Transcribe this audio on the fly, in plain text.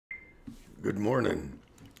Good morning.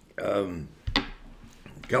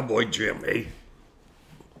 Cowboy Jim, eh?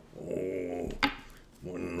 Oh,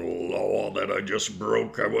 one law that I just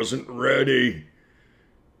broke. I wasn't ready.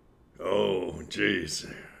 Oh,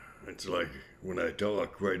 jeez. It's like when I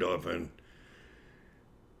talk quite often,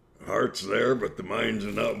 heart's there, but the mind's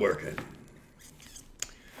not working.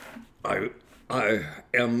 I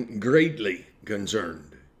am greatly concerned.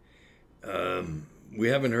 We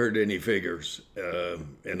haven't heard any figures,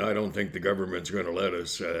 and I don't think the government's going to let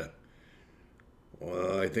us.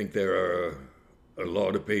 Well, I think there are a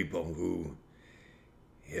lot of people who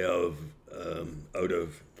have, out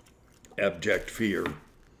of abject fear,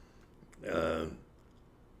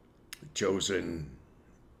 chosen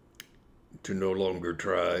to no longer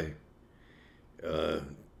try,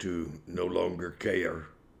 to no longer care.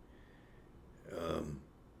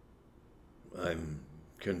 I'm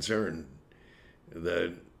concerned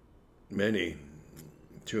that many,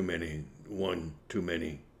 too many, one too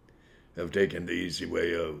many, have taken the easy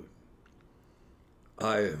way out.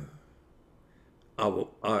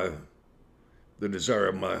 The desire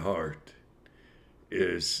of my heart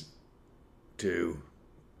is to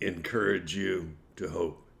encourage you to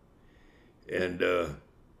hope. And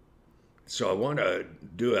so I want to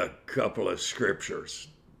do a couple of scriptures.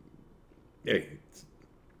 Hey,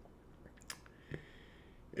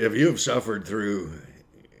 if you've suffered through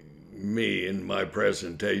me in my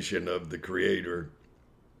presentation of the Creator,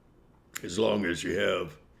 as long as you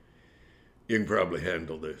have, you can probably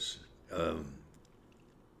handle this.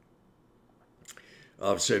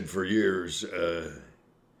 I've said for years,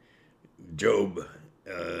 Job,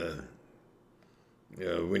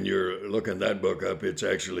 when you're looking that book up, it's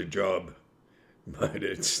actually Job, but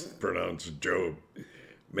it's pronounced Job,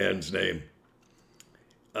 man's name.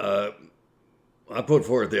 I put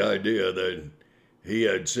forth the idea that he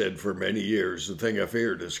had said for many years, the thing I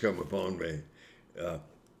feared has come upon me.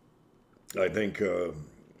 I think,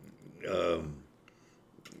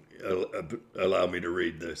 allow me to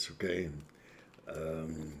read this, okay?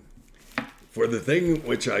 For the thing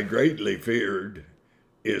which I greatly feared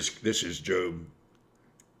this is Job,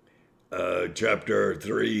 chapter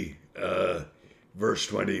 3, verse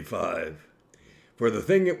 25. For the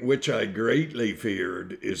thing which I greatly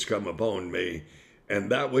feared is come upon me,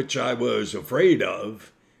 and that which I was afraid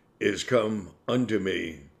of is come unto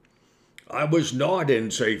me. I was not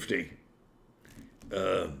in safety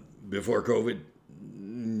before COVID.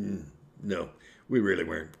 No, we really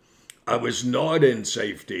weren't. I was not in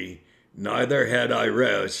safety, neither had I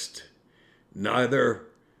rest, neither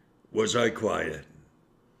was I quiet.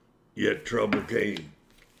 Yet trouble came.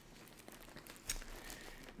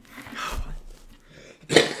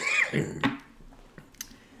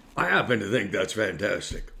 I happen to think that's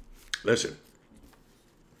fantastic. Listen,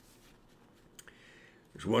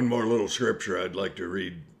 there's one more little scripture I'd like to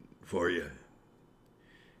read for you.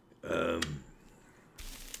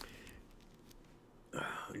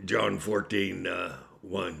 John 14,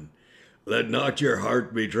 1. Let not your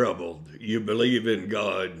heart be troubled. You believe in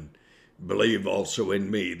God, believe also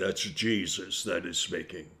in me. That's Jesus that is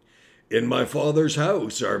speaking. In my Father's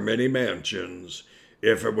house are many mansions.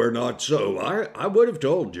 If it were not so, I would have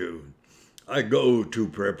told you. I go to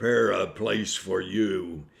prepare a place for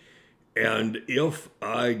you. And if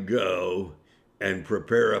I go and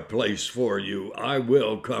prepare a place for you, I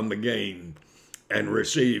will come again and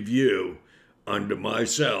receive you unto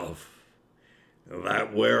myself,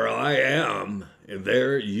 that where I am,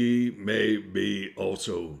 there ye may be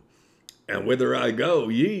also. And whither I go,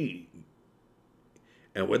 ye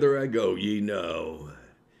know,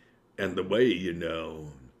 and the way you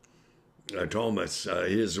know. Thomas,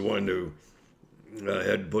 he's the one who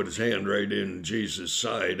had put his hand right in Jesus'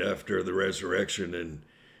 side after the resurrection, and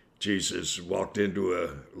Jesus walked into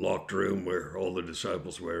a locked room where all the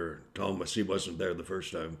disciples were. Thomas, he wasn't there the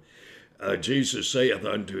first time. Jesus saith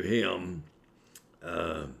unto him,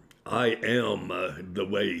 I am the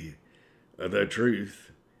way, the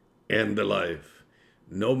truth, and the life.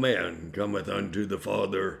 No man cometh unto the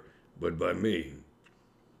Father but by me.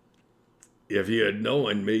 If ye had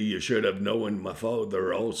known me, you should have known my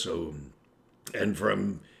Father also. And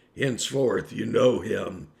from henceforth you know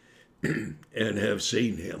him and have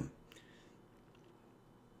seen him.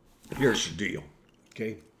 Here's the deal,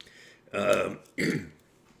 okay?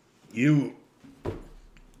 You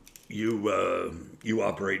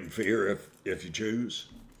operate in fear if you choose.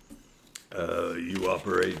 You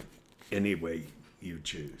operate any way you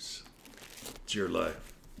choose. It's your life.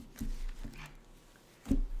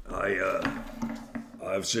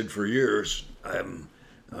 I've said for years I'm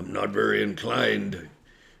not very inclined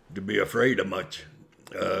to be afraid of much.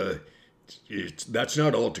 that's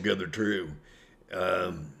not altogether true.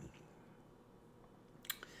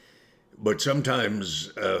 But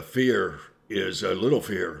sometimes fear is a little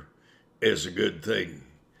fear is a good thing.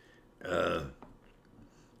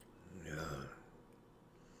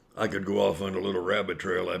 I could go off on a little rabbit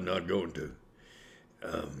trail. I'm not going to.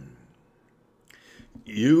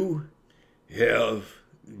 You have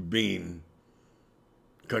been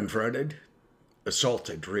confronted,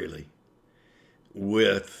 assaulted really,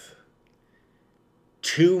 with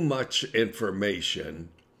too much information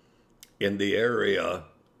in the area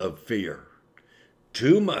of fear.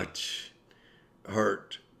 Too much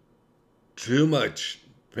hurt, too much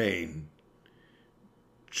pain,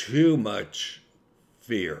 too much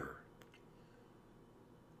fear.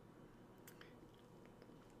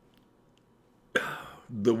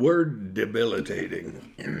 The word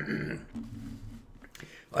debilitating,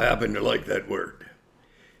 I happen to like that word.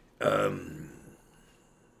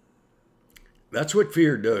 That's what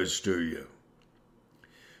fear does to you.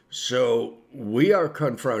 So we are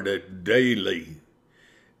confronted daily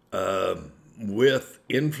with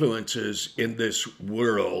influences in this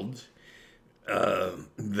world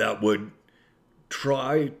that would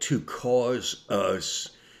try to cause us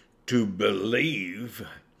to believe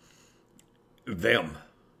them,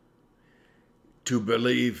 to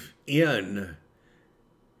believe in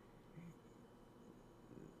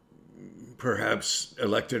perhaps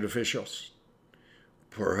elected officials,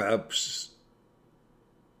 perhaps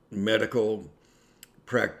medical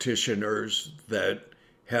practitioners that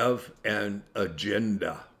have an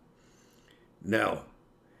agenda. Now,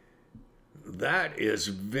 that is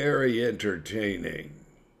very entertaining.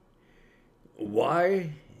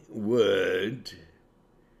 Why would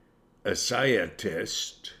a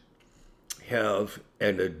scientist have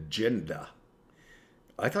an agenda?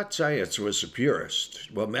 I thought science was the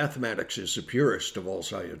purest. Well, mathematics is the purest of all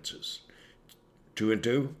sciences. 2 and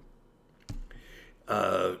 2.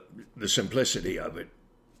 The simplicity of it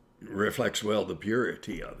reflects well the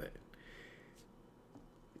purity of it.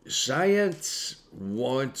 Science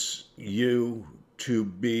wants you to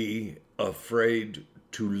be afraid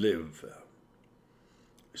to live.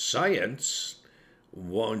 Science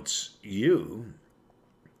wants you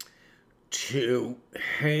to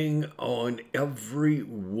hang on every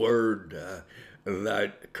word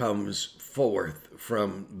that comes forth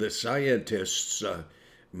from the scientists'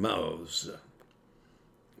 mouths.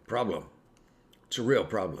 Problem. It's a real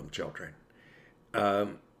problem, children.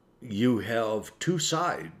 You have two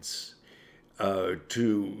sides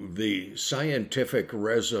to the scientific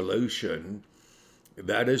resolution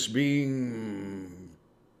that is being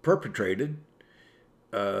perpetrated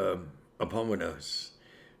upon us.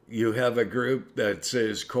 You have a group that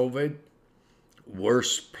says COVID,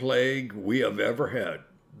 worst plague we have ever had.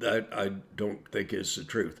 That I don't think is the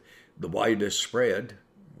truth. The widest spread,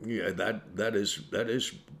 yeah, that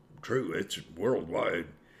is true. It's worldwide.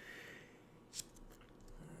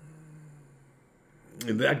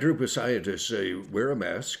 And that group of scientists say, wear a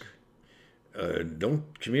mask,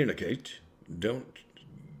 don't communicate, don't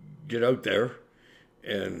get out there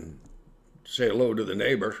and say hello to the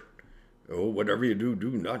neighbor. Oh, whatever you do, do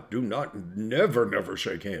not, never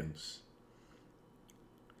shake hands.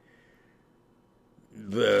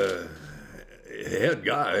 The head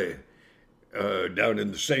guy down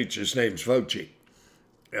in the States, his name's Fauci.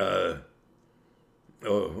 A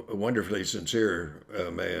wonderfully sincere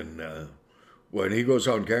man. When he goes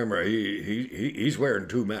on camera, he's wearing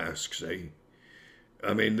 2 masks.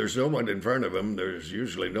 I mean, there's no one in front of him. There's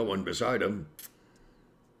usually no one beside him.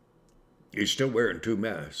 He's still wearing 2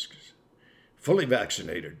 masks. Fully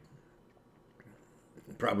vaccinated.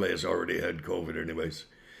 Probably has already had COVID anyways.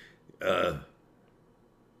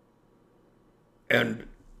 And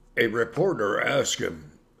a reporter asked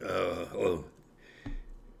him,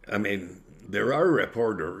 I mean, there are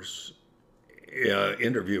reporters,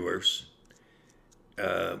 interviewers,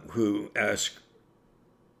 who ask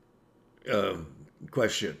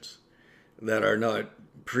questions that are not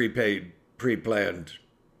prepaid, pre-planned,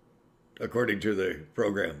 according to the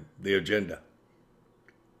program, the agenda,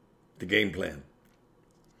 the game plan.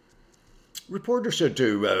 Reporter said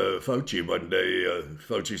to Fauci one day,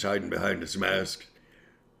 Fauci's hiding behind his mask,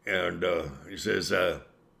 and he says,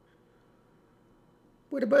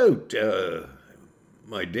 what about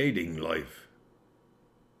my dating life?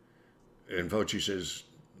 And Fauci says,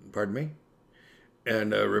 pardon me?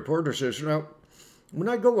 And a reporter says, now, when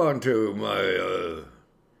I go on to my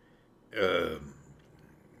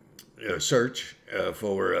search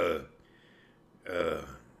for,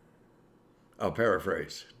 I'll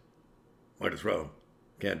paraphrase, might as well,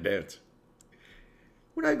 can't dance.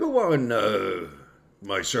 When I go on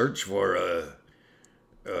my search for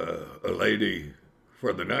a lady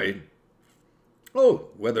for the night. Oh,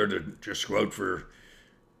 whether to just go out for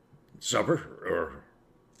supper or...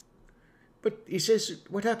 But he says,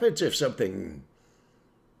 what happens if something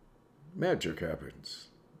magic happens?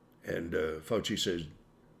 And Fauci says,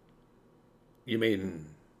 you mean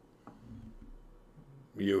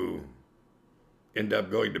you end up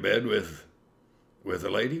going to bed with a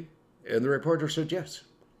lady? And the reporter said, yes.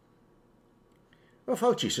 Well,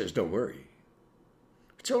 Fauci says, don't worry.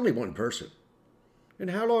 It's only one person. And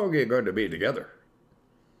how long are you going to be together?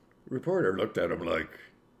 The reporter looked at him like,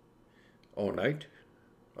 all night,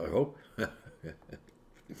 I hope.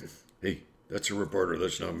 Hey, that's a reporter,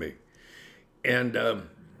 that's not me. And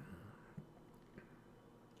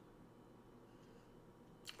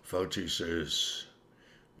Fauci says,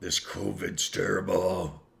 this COVID's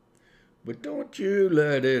terrible, but don't you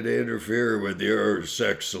let it interfere with your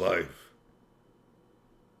sex life.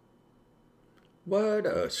 What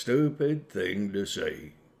a stupid thing to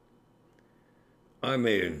say. I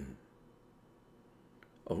mean,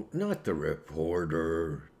 oh, not the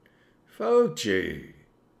reporter, Fauci.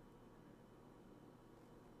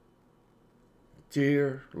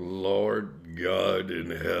 Dear Lord God in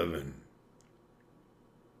heaven.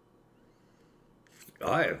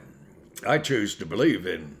 I choose to believe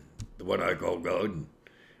in what I call God.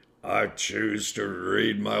 I choose to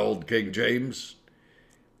read my old King James.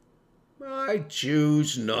 I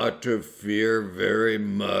choose not to fear very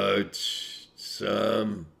much,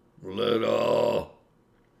 some little.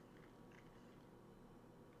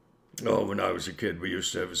 Oh, when I was a kid, we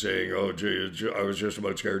used to have a saying, oh, gee, I was just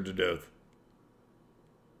about scared to death.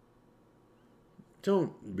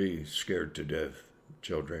 Don't be scared to death,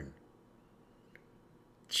 children.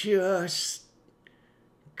 Just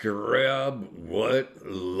grab what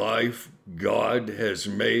life God has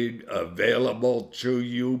made available to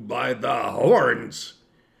you by the horns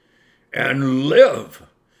and live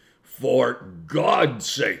for God's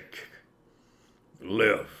sake.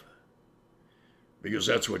 Live. Because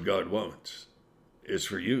that's what God wants, is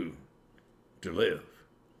for you to live.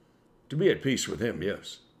 To be at peace with Him,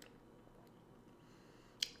 yes.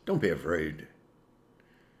 Don't be afraid.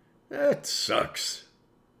 That sucks.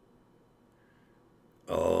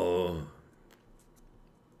 Oh,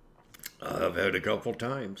 I've had a couple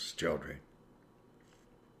times, children,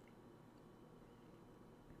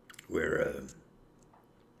 where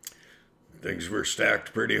things were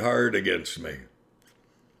stacked pretty hard against me.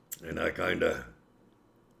 And I kind of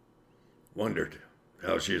wondered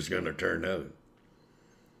how she was going to turn out.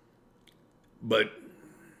 But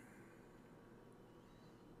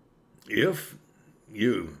if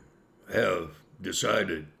you have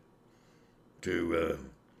decided to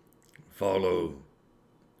follow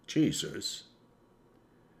Jesus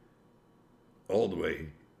all the way,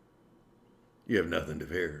 you have nothing to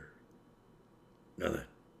fear. Nothing.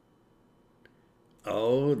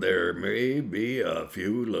 Oh, there may be a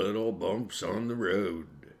few little bumps on the road.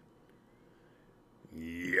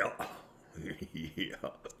 Yeah.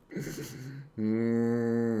 Yeah.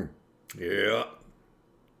 Yeah.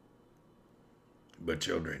 But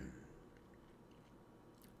children,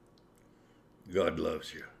 God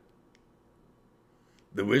loves you.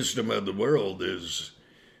 The wisdom of the world is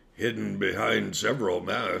hidden behind several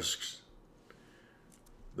masks.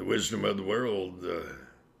 The wisdom of the world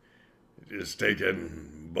is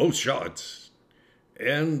taking both shots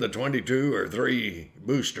and the 22 or 3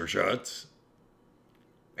 booster shots.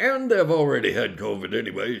 And they've already had COVID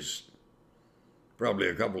anyways, probably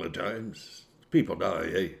a couple of times. People die,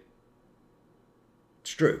 eh?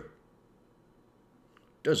 It's true.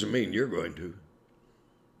 Doesn't mean you're going to.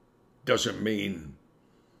 Doesn't mean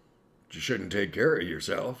you shouldn't take care of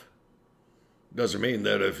yourself. Doesn't mean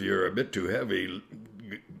that if you're a bit too heavy,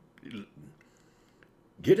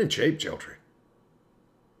 get in shape, children.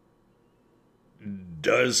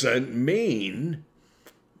 Doesn't mean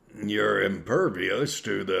you're impervious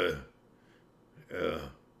to the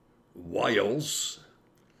wiles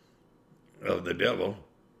of the devil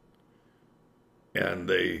and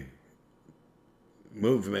the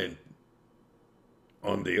movement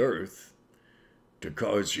on the earth to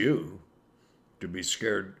cause you to be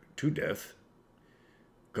scared to death,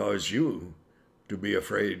 cause you to be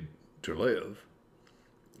afraid to live,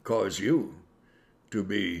 cause you to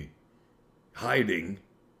be hiding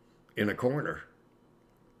in a corner,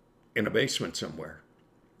 in a basement somewhere.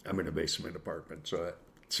 I'm in a basement apartment, so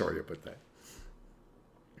sorry about that.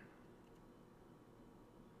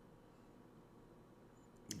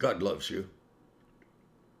 God loves you.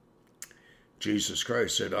 Jesus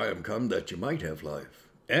Christ said, I am come that you might have life,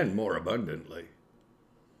 and more abundantly.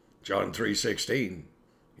 John 3:16,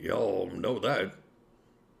 Y'all know that.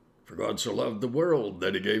 For God so loved the world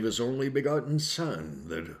that he gave his only begotten Son,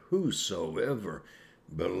 that whosoever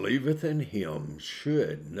believeth in him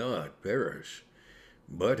should not perish,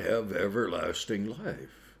 but have everlasting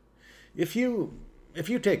life. If you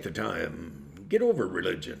take the time, get over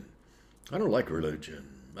religion. I don't like religion.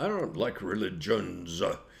 I don't like religions.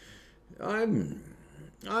 I'm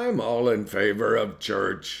all in favor of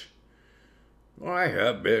church. I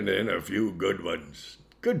have been in a few good ones.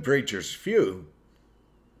 Good preachers, few.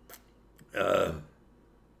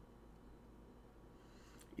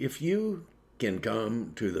 If you can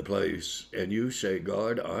come to the place and you say,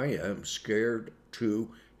 God, I am scared to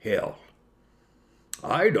hell.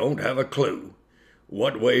 I don't have a clue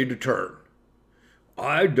what way to turn.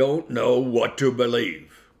 I don't know what to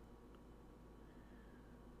believe.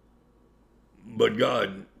 But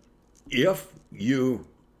God, if you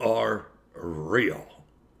are real,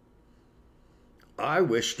 I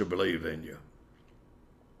wish to believe in you.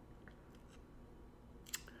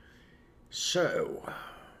 So,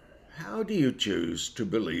 how do you choose to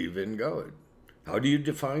believe in God? How do you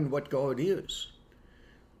define what God is?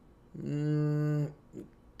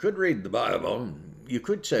 Could read the Bible. You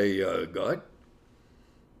could say, God,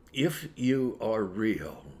 if you are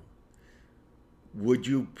real, would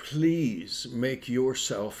you please make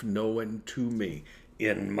yourself known to me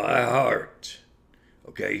in my heart?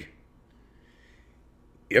 Okay?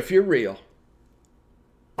 If you're real,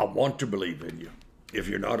 I want to believe in you. If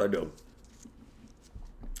you're not, I don't.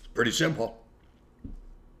 Pretty simple.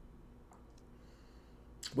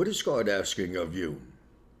 What is God asking of you?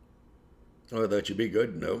 Oh, that you be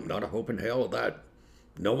good? No, not a hope in hell of that.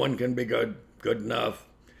 No one can be good enough.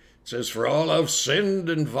 It says, for all have sinned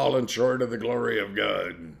and fallen short of the glory of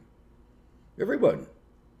God. Everyone.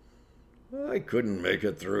 I couldn't make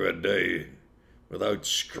it through a day without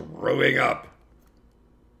screwing up.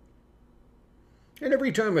 And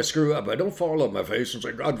every time I screw up, I don't fall on my face and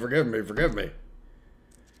say, God, forgive me, forgive me.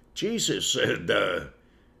 Jesus said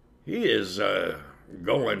he is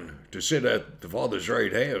going to sit at the Father's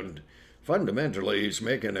right hand. Fundamentally, he's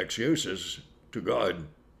making excuses to God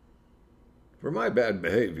for my bad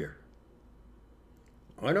behavior.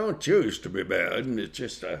 I don't choose to be bad, and it's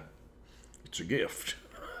just it's a gift.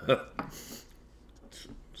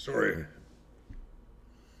 Sorry.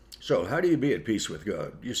 So, how do you be at peace with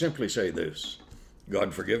God? You simply say this: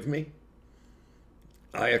 God, forgive me.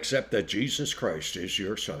 I accept that Jesus Christ is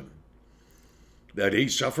your Son, that he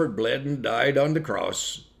suffered, bled, and died on the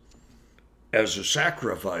cross as a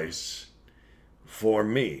sacrifice for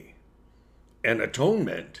me, an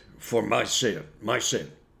atonement for my sin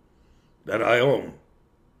that I own.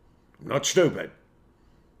 I'm not stupid.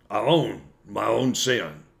 I own my own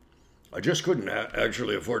sin. I just couldn't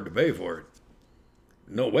actually afford to pay for it.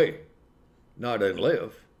 No way. Not and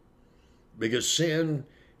live. Because sin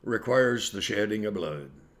requires the shedding of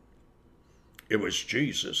blood. It was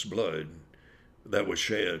Jesus' blood that was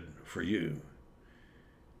shed for you.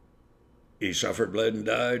 He suffered, bled, and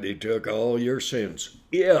died. He took all your sins.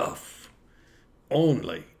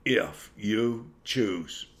 Only if you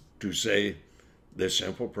choose to say this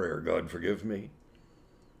simple prayer: God, forgive me.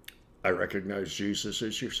 I recognize Jesus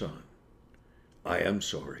as your Son. I am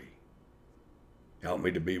sorry. Help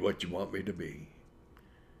me to be what you want me to be.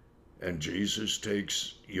 And Jesus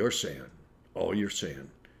takes your sin, all your sin,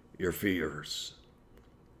 your fears,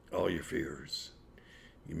 all your fears.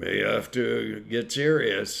 You may have to get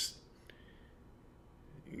serious.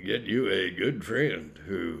 Get you a good friend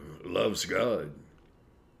who loves God.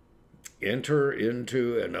 Enter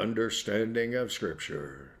into an understanding of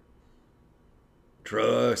Scripture.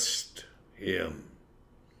 Trust him.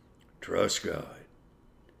 Trust God.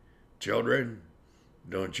 Children,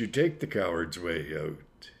 don't you take the coward's way out.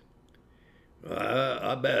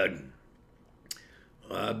 I bet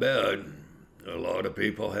a lot of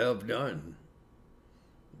people have done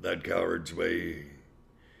that coward's way,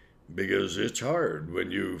 because it's hard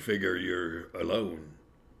when you figure you're alone.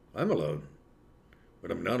 I'm alone,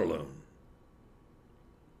 but I'm not alone,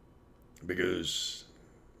 because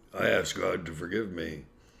I asked God to forgive me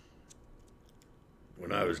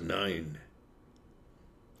when I was 9.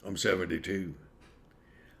 I'm 72.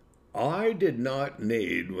 I did not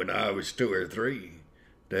need, when I was 2 or 3,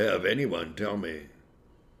 to have anyone tell me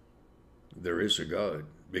there is a God,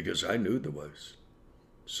 because I knew there was.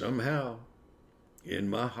 Somehow, in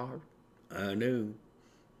my heart, I knew.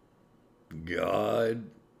 God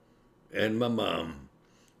and my mom,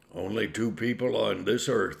 only 2 people on this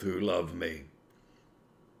earth who love me.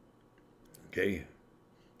 Okay?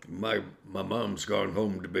 My mom's gone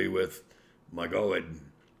home to be with my God.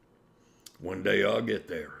 One day I'll get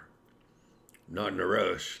there. not in a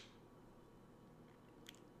rush.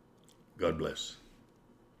 God bless.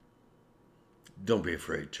 Don't be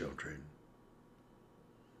afraid, children.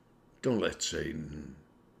 Don't let Satan,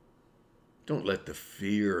 don't let the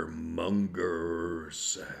fear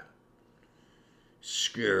mongers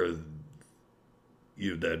scare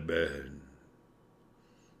you that bad.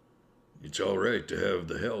 It's all right to have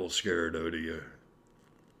the hell scared out of you,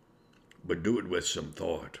 but do it with some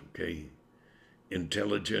thought, okay?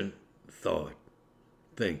 Intelligent thought.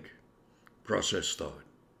 Think. Process thought.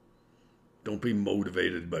 Don't be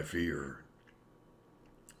motivated by fear.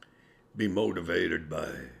 Be motivated by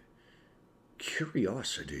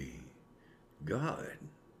curiosity. God.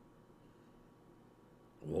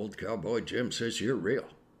 Old Cowboy Jim says you're real.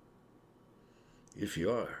 If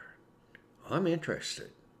you are, I'm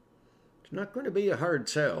interested. It's not going to be a hard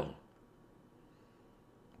sell,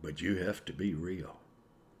 but you have to be real.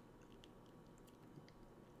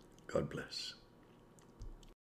 God bless.